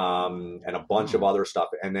 And a bunch of other stuff.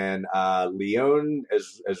 And then Leon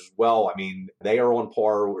as well, I mean, they are on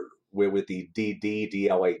par with the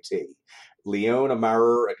DLAT. Leon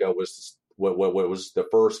America was what was the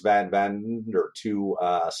first vendor to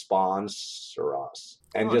sponsor us.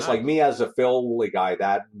 And just nice. Like me as a Philly guy,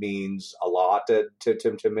 that means a lot to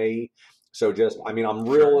me. So just, I mean, I'm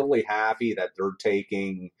really happy that they're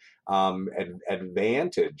taking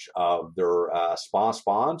advantage of their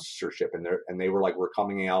sponsorship, and they were like, we're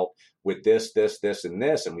coming out with this, and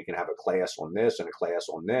this, and we can have a class on this and a class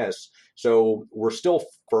on this. So we're still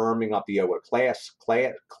firming up the class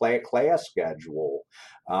schedule,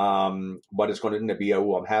 but it's going to be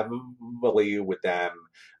I'm heavily with them.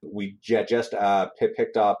 We just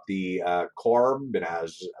picked up the Carbon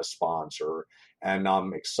as a sponsor, and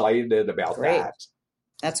I'm excited about that.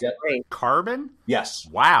 That's great. Carbon? Yes.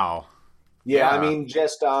 Wow. Yeah, I mean,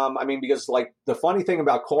 because like the funny thing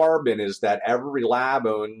about Carbon is that every lab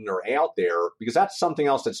owner out there, because that's something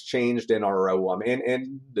else that's changed in our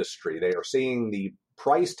industry. They are seeing the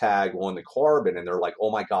price tag on the Carbon, and they're like, "Oh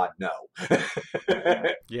my God, no!"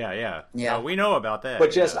 Yeah. No, we know about that. But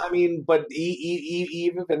just, I mean, but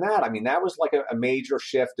even that, I mean, that was like a major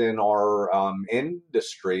shift in our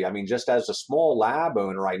industry. I mean, just as a small lab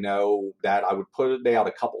owner, I know that I would put out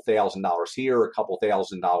a couple $1,000s here, a couple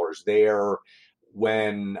 $1,000s there.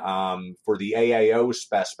 When for the AAO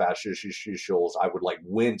specials, I would like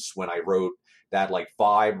wince when I wrote that like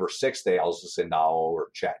 $5,000 or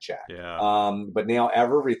 $6,000 check. Yeah. But now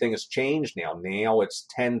everything has changed. Now it's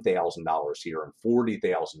 $10,000 here and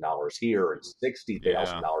 $40,000 here and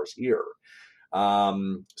 $60,000 here.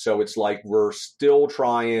 So it's like we're still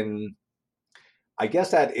trying. I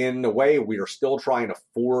guess that in a way we are still trying to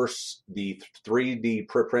force the 3D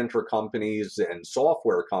printer companies and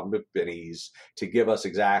software companies to give us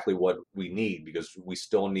exactly what we need, because we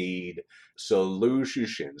still need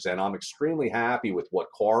solutions. And I'm extremely happy with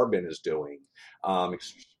what Carbon is doing.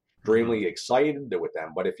 Extremely excited with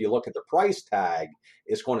them. But if you look at the price tag,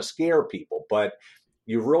 it's going to scare people. But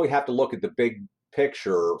you really have to look at the big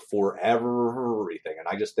picture for everything. And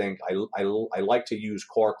I just think I like to use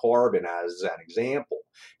Carbon as an example,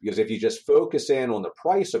 because if you just focus in on the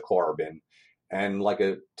price of Carbon, and like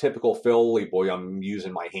a typical Philly boy, I'm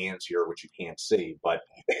using my hands here, which you can't see, but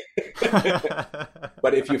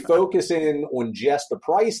but if you focus in on just the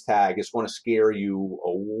price tag, it's going to scare you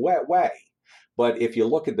away. But if you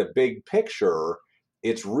look at the big picture,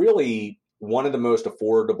 it's really one of the most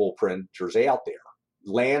affordable printers out there.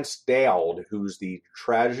 Lance Dowd, who's the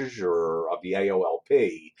treasurer of the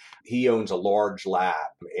AOLP, he owns a large lab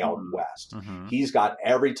out west. Mm-hmm. He's got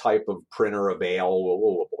every type of printer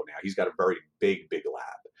available now. He's got a very big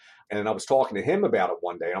lab. And I was talking to him about it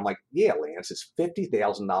one day, and I'm like, yeah, Lance, it's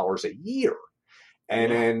 $50,000 a year.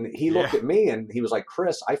 And then he looked at me and he was like,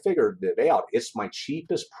 Chris, I figured it out. It's my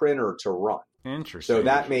cheapest printer to run. Interesting. So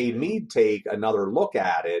that made me take another look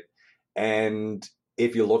at it. And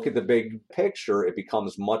if you look at the big picture, it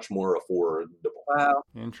becomes much more affordable. Wow.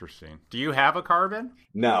 Interesting. Do you have a Carbon?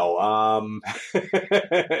 No.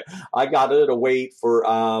 I got to wait for,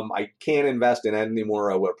 I can't invest in any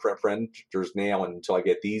more printers now until I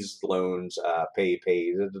get these loans paid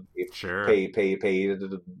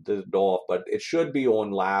off. But it should be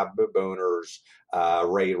on lab owners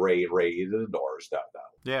radars though.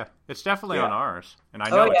 Yeah, it's definitely on ours. And I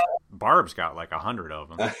know Barb's got like 100 of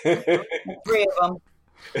them. 3 of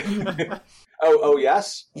them. Oh,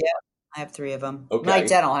 yes? Yeah. I have 3 of them. Okay. My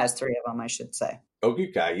dental has 3 of them, I should say.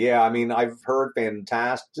 Okay. Yeah. I mean, I've heard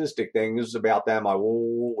fantastic things about them. I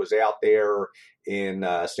was out there in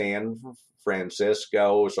San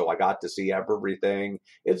Francisco, so I got to see everything.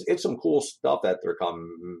 It's some cool stuff that they're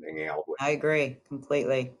coming out with. I agree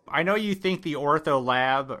completely. I know you think the Ortho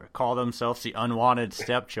Lab call themselves the unwanted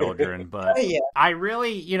stepchildren, but Yeah. I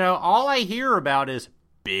really, all I hear about is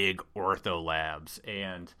big Ortho Labs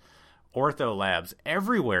and Ortho Labs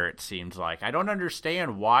everywhere, it seems like. I don't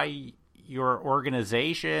understand why your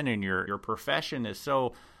organization and your profession is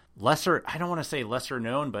so lesser. I don't want to say lesser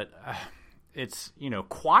known, but it's,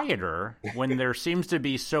 quieter when there seems to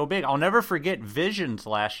be so big. I'll never forget Visions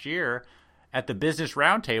last year at the Business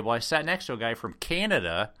Roundtable. I sat next to a guy from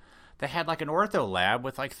Canada that had like an ortho lab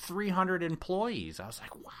with like 300 employees. I was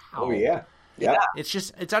like, wow. Oh, yeah. Yeah.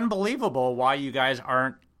 It's unbelievable why you guys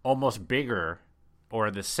aren't almost bigger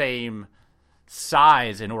or the same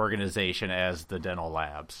size in organization as the dental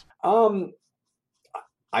labs.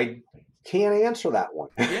 I can't answer that one.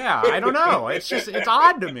 Yeah, I don't know. It's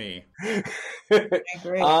odd to me. I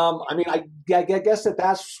agree. I mean, I guess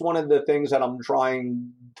that's one of the things that I'm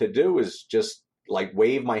trying to do is just like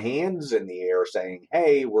wave my hands in the air saying,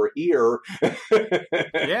 hey, we're here.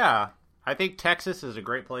 Yeah. I think Texas is a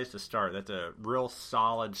great place to start. That's a real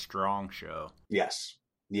solid, strong show. Yes.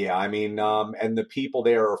 Yeah. I mean, and the people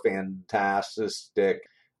there are fantastic.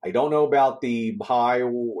 I don't know about the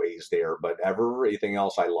highways there, but everything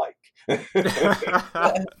else I like.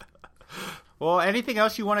 Well, anything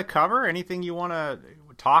else you want to cover? Anything you want to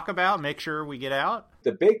talk about? Make sure we get out?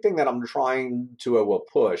 The big thing that I'm trying to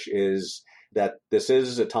push is that this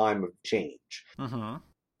is a time of change. Mm-hmm.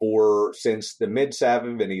 Or since the mid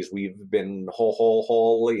 70s, we've been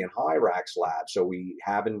wholly in Hyrax labs, so we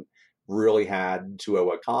haven't really had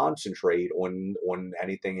to concentrate on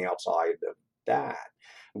anything outside of that.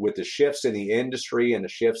 With the shifts in the industry and the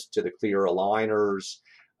shifts to the clear aligners,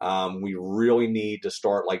 we really need to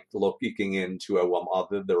start like looking into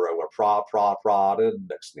other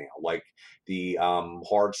products now, like the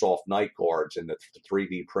hard soft night guards and the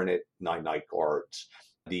 3D printed night guards,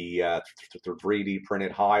 the 3D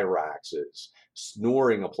printed Hyraxes,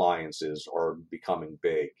 snoring appliances are becoming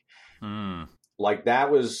big. Mm. Like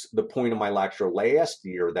that was the point of my lecture last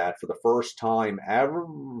year, that for the first time ever,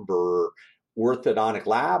 orthodontic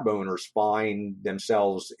lab owners find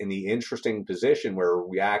themselves in the interesting position where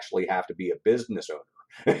we actually have to be a business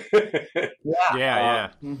owner. Yeah.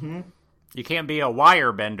 Mm-hmm. You can't be a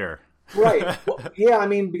wire bender. Right. Well, yeah, I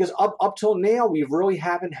mean, because up till now, we really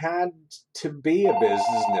haven't had to be a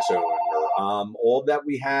business owner. All that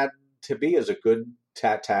we had to be is a good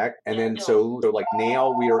tech. And then so like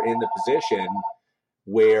now we are in the position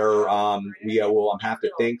where we will have to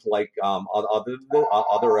think like other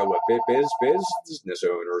business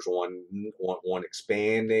owners on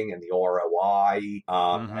expanding and the ROI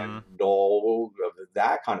and all of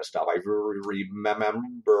that kind of stuff. I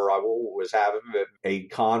remember I was having a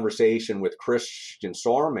conversation with Christian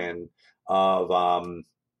Sarman of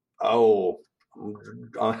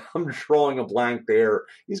I'm drawing a blank there.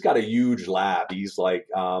 He's got a huge lab. He's like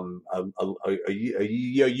a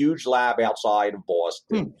huge lab outside of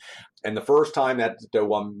Boston. And the first time that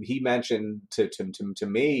he mentioned to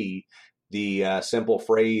me the simple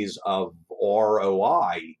phrase of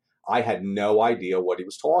ROI, I had no idea what he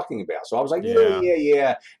was talking about. So I was like,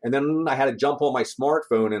 yeah. And then I had to jump on my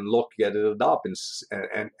smartphone and look at it up.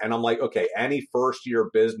 And I'm like, okay, any first year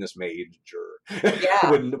business major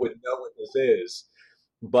would know what this is.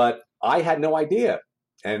 But I had no idea.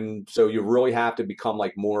 And so you really have to become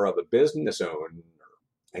like more of a business owner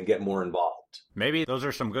and get more involved. Maybe those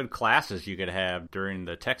are some good classes you could have during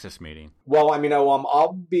the Texas meeting. Well, I mean,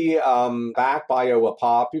 I'll be back by a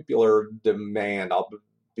popular demand. I'll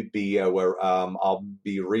be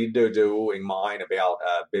redoing mine about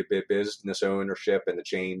business ownership and the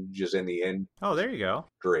changes in the industry. Oh, there you go.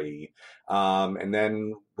 And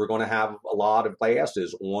then we're going to have a lot of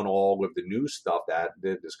classes on all of the new stuff that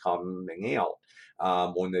is coming out,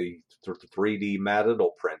 on the 3D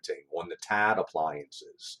metal printing, on the TAD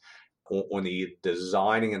appliances, on the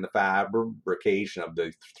designing and the fabrication of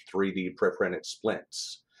the 3D printed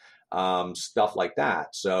splints, stuff like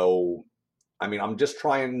that. So I mean, I'm just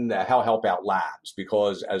trying to help out labs,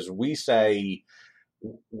 because as we say,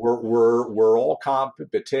 we're all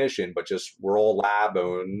competition, but just we're all lab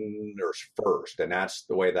owners first. And that's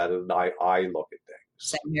the way that I look at things.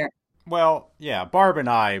 Same here. Well, yeah, Barb and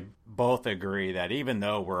I both agree that even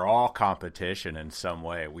though we're all competition in some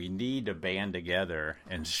way, we need to band together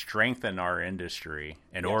and strengthen our industry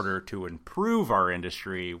in order to improve our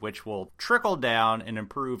industry, which will trickle down and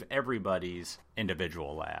improve everybody's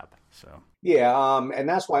individual lab. So Yeah, and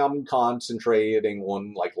that's why I'm concentrating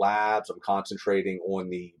on like labs. I'm concentrating on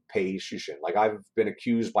the patient. Like I've been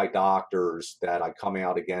accused by doctors that I come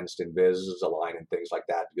out against Invisalign and things like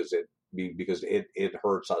that because it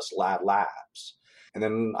hurts us labs. And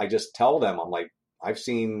then I just tell them, I'm like, I've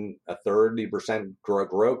seen a 30%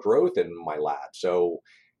 growth in my lab, so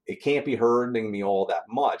it can't be hurting me all that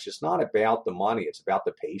much. It's not about the money; it's about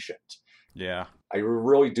the patient. yeah. I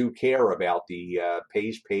really do care about the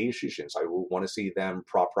patients. I want to see them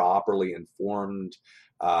properly informed,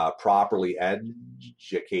 properly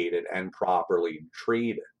educated, and properly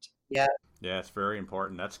treated. Yeah. Yeah, it's very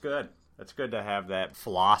important. That's good. That's good to have that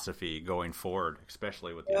philosophy going forward,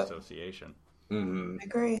 especially with the association. Mm-hmm. I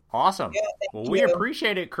agree. Awesome. Yeah, Well, we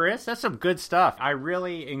appreciate it, Chris. That's some good stuff. I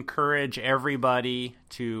really encourage everybody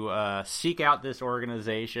to seek out this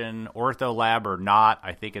organization, OrthoLab or not.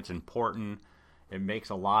 I think it's important. It makes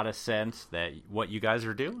a lot of sense that what you guys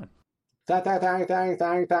are doing. Thank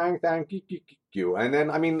you. And then,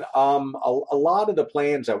 I mean, a lot of the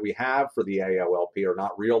plans that we have for the AOLP are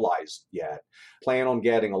not realized yet. Plan on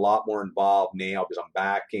getting a lot more involved now because I'm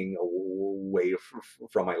backing away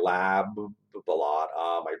from my lab a lot.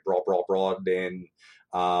 I brought in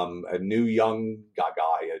a new young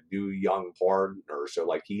guy, a new young partner. So,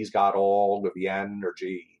 like, he's got all of the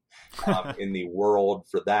energy in the world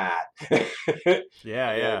for that.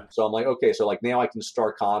 Yeah. So I'm like, okay, so like now I can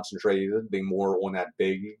start concentrating more on that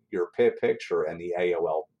bigger picture and the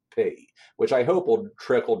AOLP, which I hope will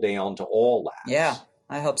trickle down to all labs. Yeah,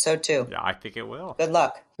 I hope so too. Yeah, I think it will. Good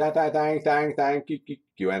luck. Thank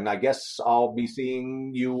you. And I guess I'll be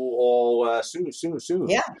seeing you all soon.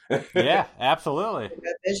 Yeah. Yeah, absolutely.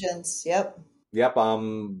 Good visions. Yep. Yep, I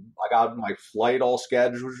got my flight all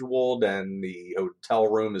scheduled and the hotel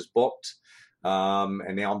room is booked.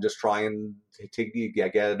 And now I'm just trying to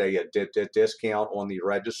get a discount on the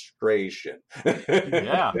registration.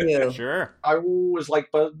 Yeah, sure. I was like,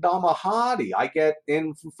 but I'm a hottie. I get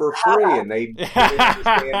in for free, and they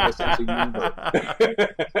understand the sense of humor.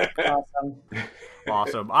 Awesome.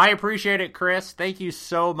 Awesome. I appreciate it, Chris. Thank you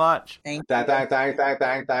so much. Thank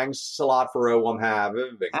you. Thanks a lot for who I'm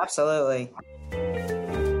having. Absolutely.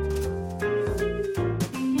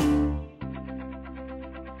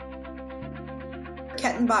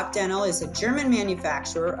 Kettenbach Dental is a German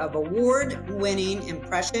manufacturer of award-winning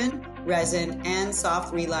impression, resin, and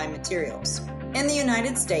soft reline materials. In the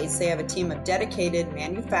United States, they have a team of dedicated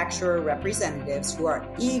manufacturer representatives who are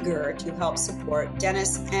eager to help support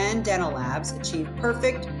dentists and dental labs achieve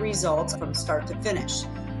perfect results from start to finish.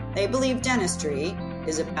 They believe dentistry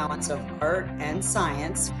is a balance of art and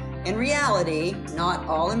science. In reality, not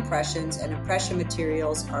all impressions and impression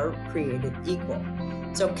materials are created equal.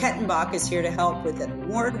 So Kettenbach is here to help with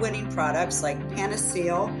award-winning products like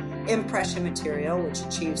Panaseal impression material, which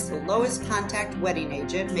achieves the lowest contact wetting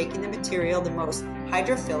agent, making the material the most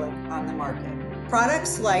hydrophilic on the market.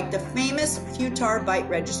 Products like the famous Futar Bite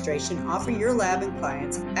Registration offer your lab and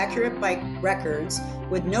clients accurate bite records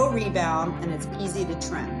with no rebound, and it's easy to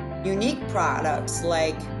trim. Unique products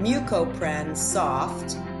like Mucopren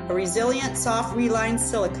Soft, a resilient soft reline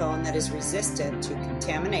silicone that is resistant to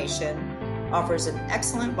contamination, offers an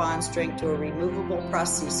excellent bond strength to a removable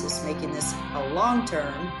prosthesis, making this a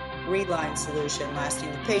long-term reline solution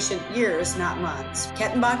lasting the patient years, not months.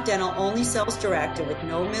 Kettenbach Dental only sells direct, and with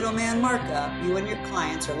no middleman markup, you and your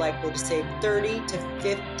clients are likely to save 30 to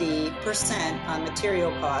 50% on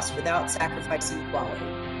material costs without sacrificing quality.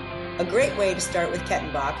 A great way to start with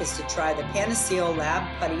Kettenbach is to try the Panaseal Lab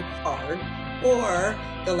Putty Hard or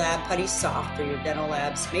the Lab Putty Soft for your dental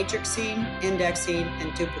lab's matrixing, indexing,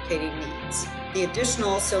 and duplicating needs. The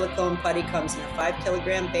additional silicone putty comes in a 5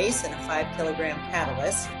 kilogram base and a 5 kilogram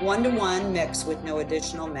catalyst, 1-to-1 mix with no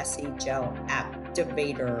additional messy gel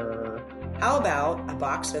activator. How about a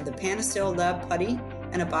box of the Panaseal Lab Putty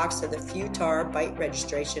and a box of the Futar Bite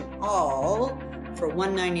Registration, all for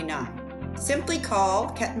 $1.99? Simply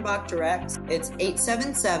call Kettenbach Direct. It's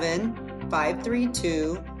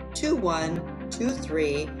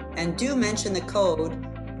 877-532-2123, and do mention the code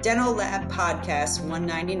Dental Lab Podcast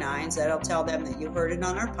 199. So that'll tell them that you heard it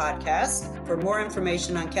on our podcast. For more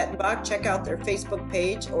information on Kettenbach, check out their Facebook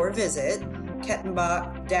page or visit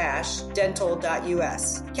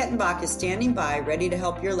kettenbach-dental.us. Kettenbach is standing by, ready to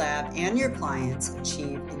help your lab and your clients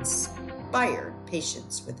achieve inspired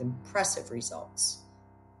patients with impressive results.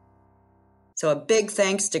 So a big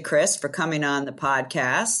thanks to Chris for coming on the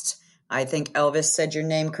podcast. I think Elvis said your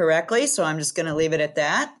name correctly, so I'm just going to leave it at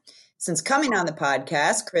that. Since coming on the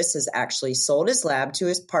podcast, Chris has actually sold his lab to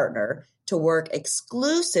his partner to work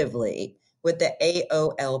exclusively with the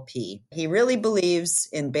AOLP. He really believes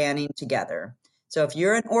in banding together. So if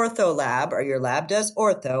you're an ortho lab or your lab does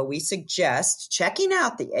ortho, we suggest checking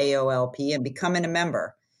out the AOLP and becoming a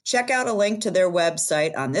member. Check out a link to their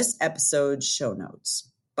website on this episode's show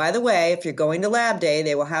notes. By the way, if you're going to Lab Day,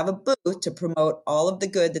 they will have a booth to promote all of the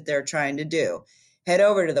good that they're trying to do. Head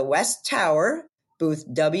over to the West Tower, booth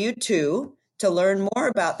W2, to learn more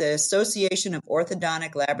about the Association of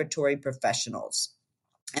Orthodontic Laboratory Professionals.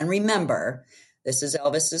 And remember, this is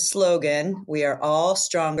Elvis's slogan, we are all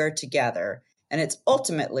stronger together, and it's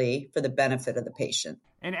ultimately for the benefit of the patient.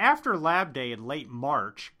 And after Lab Day in late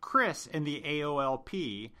March, Chris and the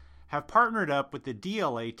AOLP have partnered up with the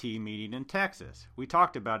DLAT meeting in Texas. We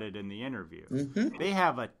talked about it in the interview. Mm-hmm. They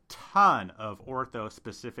have a ton of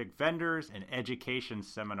ortho-specific vendors and education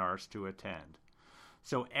seminars to attend.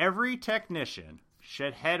 So every technician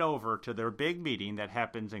should head over to their big meeting that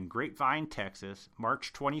happens in Grapevine, Texas,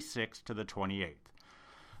 March 26th to the 28th.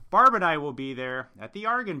 Barb and I will be there at the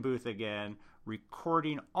Argon booth again,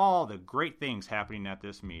 recording all the great things happening at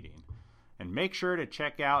this meeting. And make sure to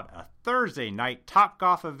check out a Thursday night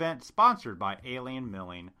Topgolf event sponsored by Alien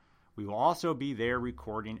Milling. We will also be there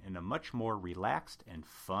recording in a much more relaxed and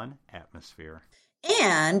fun atmosphere.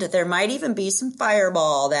 And there might even be some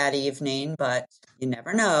Fireball that evening, but you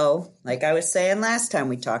never know. Like I was saying last time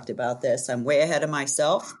we talked about this, I'm way ahead of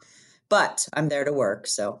myself, but I'm there to work,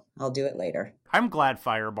 so I'll do it later. I'm glad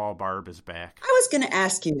Fireball Barb is back. I was going to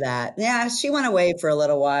ask you that. Yeah, she went away for a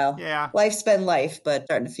little while. Yeah. Life's been life, but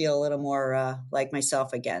starting to feel a little more like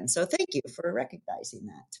myself again. So thank you for recognizing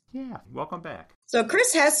that. Yeah, welcome back. So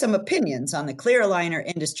Chris has some opinions on the clear aligner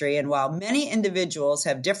industry, and while many individuals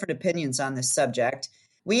have different opinions on this subject,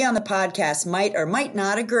 we on the podcast might or might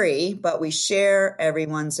not agree, but we share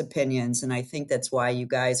everyone's opinions, and I think that's why you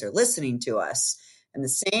guys are listening to us. And the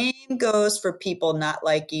same goes for people not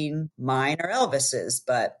liking mine or Elvis's,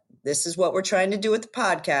 but this is what we're trying to do with the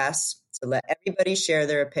podcast, to let everybody share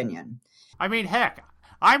their opinion. I mean, heck,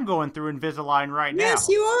 I'm going through Invisalign right now. Yes,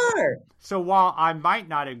 you are. So while I might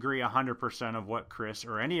not agree 100% of what Chris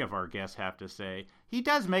or any of our guests have to say, he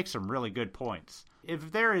does make some really good points.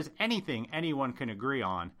 If there is anything anyone can agree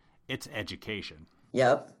on, it's education.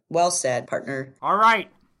 Yep. Well said, partner. All right.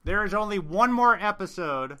 There is only one more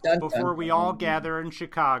episode before we all gather in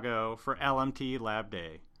Chicago for LMT Lab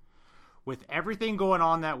Day. With everything going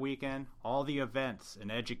on that weekend, all the events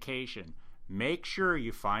and education, make sure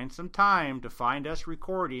you find some time to find us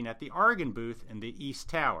recording at the Argon booth in the East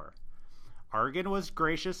Tower. Argon was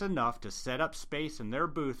gracious enough to set up space in their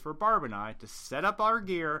booth for Barb and I to set up our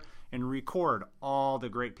gear and record all the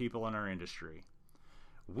great people in our industry.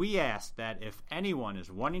 We ask that if anyone is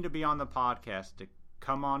wanting to be on the podcast to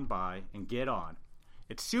come on by and get on.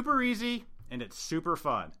 It's super easy and it's super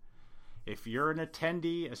fun. If you're an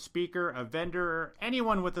attendee, a speaker, a vendor, or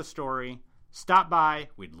anyone with a story, stop by.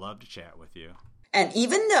 We'd love to chat with you. And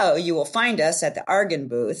even though you will find us at the Argon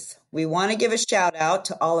booth, we want to give a shout out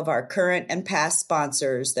to all of our current and past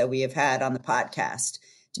sponsors that we have had on the podcast.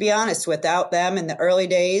 To be honest, without them in the early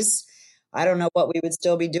days, I don't know what we would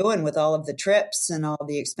still be doing with all of the trips and all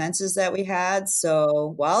the expenses that we had.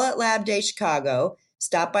 So while at Lab Day Chicago,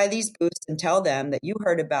 stop by these booths and tell them that you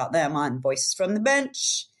heard about them on Voices from the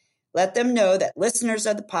Bench. Let them know that listeners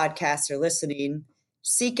of the podcast are listening.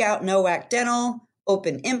 Seek out Nowak Dental,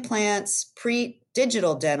 Open Implants, Preet,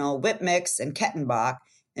 Digital Dental, Whipmix, and Kettenbach,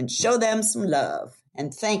 and show them some love.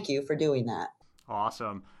 And thank you for doing that.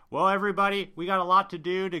 Awesome. Well, everybody, we got a lot to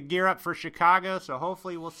do to gear up for Chicago, so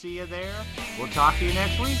hopefully we'll see you there. We'll talk to you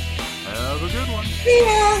next week. Have a good one. See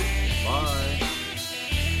ya. Bye.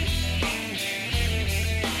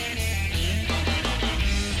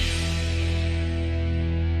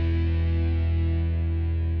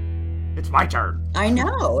 It's my turn. I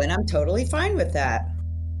know, and I'm totally fine with that.